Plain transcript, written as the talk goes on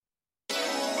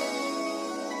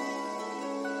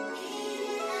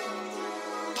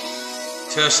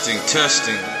Testing.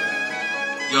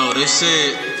 Yo, they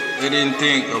said they didn't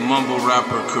think a mumble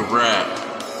rapper could rap.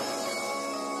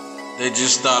 They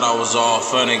just thought I was all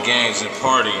fun and games and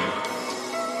partying.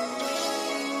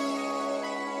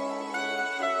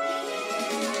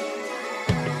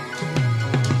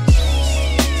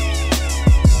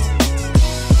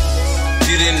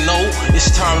 You didn't know,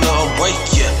 it's time to awake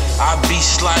ya. I be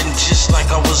sliding just like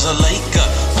I was a Laker.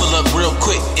 Pull up real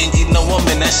quick and you know I'm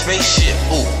in that spaceship.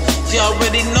 Ooh, you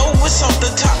already know what's off the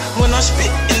top. When I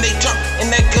spit and they drop and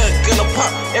that gun gonna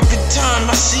pop every time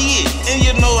I see it. And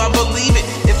you know I believe it.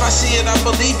 If I see it, I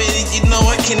believe it. And you know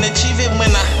I can achieve it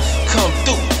when I come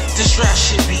through. This rap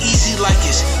shit be easy like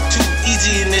it's too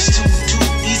easy, and it's too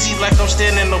easy like I'm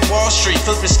standing on Wall Street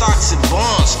flipping stocks and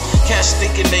bonds. Cats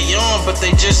thinking they on, but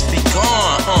they just be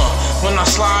gone. When I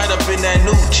slide up in that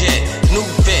new jet, new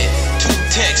vet, 2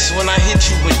 texts. When I hit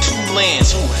you with 2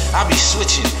 lands, ooh, I be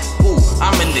switching. Ooh,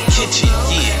 I'm in the kitchen,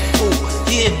 yeah. Ooh,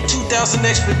 yeah, 2000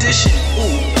 expedition.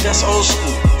 Ooh, that's old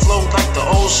school. Flow like the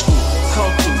old school.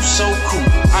 Come through, so cool.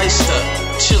 Iced up,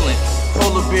 chillin'.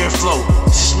 Polar bear flow,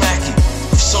 smacking.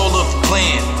 Soul of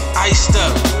gland, iced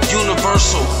up,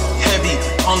 universal, heavy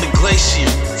on the glacier,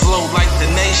 flow like the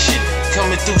nation,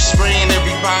 coming through spraying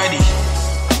everybody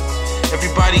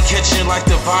catching like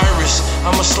the virus.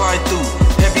 I'ma slide through,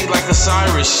 heavy like a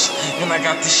Cyrus, and I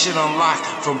got this shit unlocked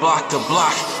from block to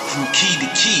block, from key to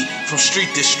key, from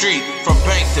street to street, from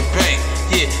bank to bank.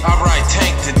 Yeah, I ride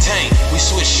tank to tank. We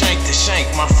switch shank to shank.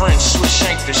 My friends switch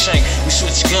shank to shank. We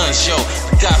switch guns, yo.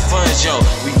 We got funds, yo.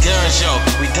 We guns, yo.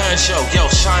 We done, show, yo.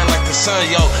 Shine like the sun,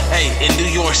 yo. Hey, in New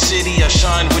York City, I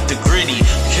shine with the gritty.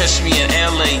 Catch me in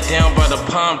LA, down by the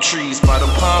palm trees, by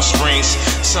the Palm Springs.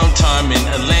 Sometime in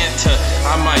Atlanta,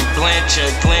 I might glance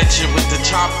ya with the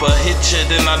chopper. Hit ya,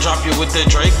 then I drop you with the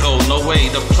Draco. No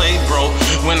way to play, bro.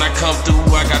 When I come through,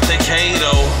 I got the K,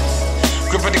 though.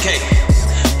 Grip of the K.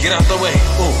 Get out the way,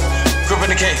 ooh, grip in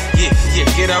the K, yeah,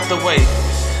 get out the way.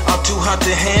 I'm too hot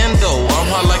to handle, I'm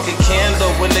hot like a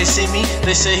candle. When they see me,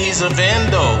 they say he's a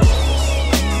vandal.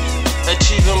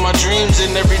 Achieving my dreams,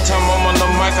 and every time I'm on the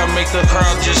mic, I make the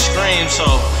crowd just scream. So,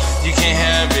 you can't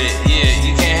have it, yeah,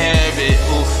 you can't have it,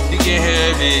 ooh, you can't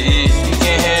have it, yeah, you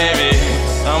can't have it.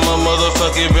 I'm a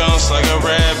motherfucking bounce like a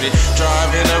rabbit,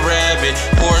 driving a rabbit,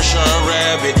 Porsche a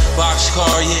rabbit,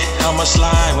 boxcar, yeah, I'ma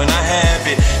slide when I have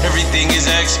it. Everything is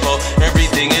expo,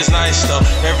 everything is nice though,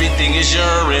 everything is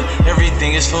urine,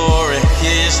 everything is foreign.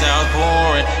 Yeah, your style's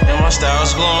boring, and my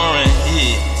style's glorying.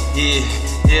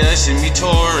 Yeah, they see me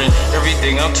touring,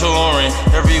 everything I'm touring,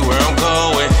 everywhere I'm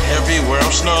going, everywhere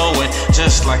I'm snowing,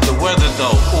 just like the weather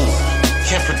though. Ooh.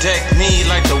 Can't protect me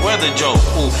like the weather, Joe.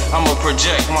 Ooh, I'ma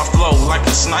project my flow like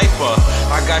a sniper.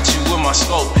 I got you with my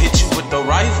scope, hit you with the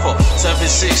rifle.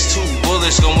 7.62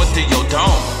 bullets going through your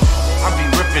dome. I be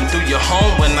ripping through your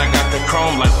home when I got the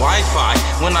chrome like Wi-Fi.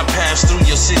 When I pass through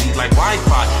your city like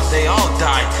Wi-Fi, they all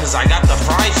die cause I got the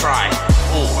fry.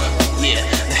 Ooh, yeah,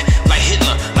 like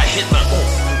Hitler, ooh.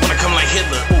 When I come like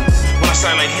Hitler, ooh. When I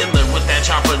sound like Hitler with that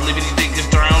chopper, liberty niggas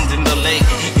drowned in the lake.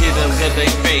 Hit them cause they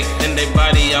fake, then they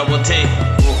body I will take.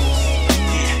 Ooh,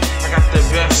 yeah, I got the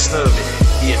best of it.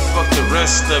 Yeah, fuck the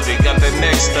rest of it, got the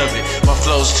next of it. My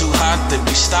flow's too hot to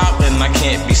be stopped, and I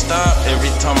can't be stopped. Every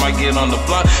time I get on the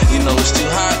block, you know it's too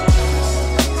hot.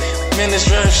 Man, this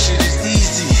rap shit is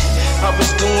easy. I was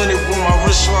doing it when my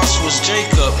wristwatch was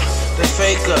Jacob. They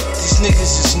fake up, these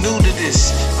niggas is new to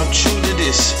this. I'm true to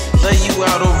this. Lay you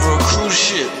out over a cruise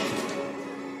ship.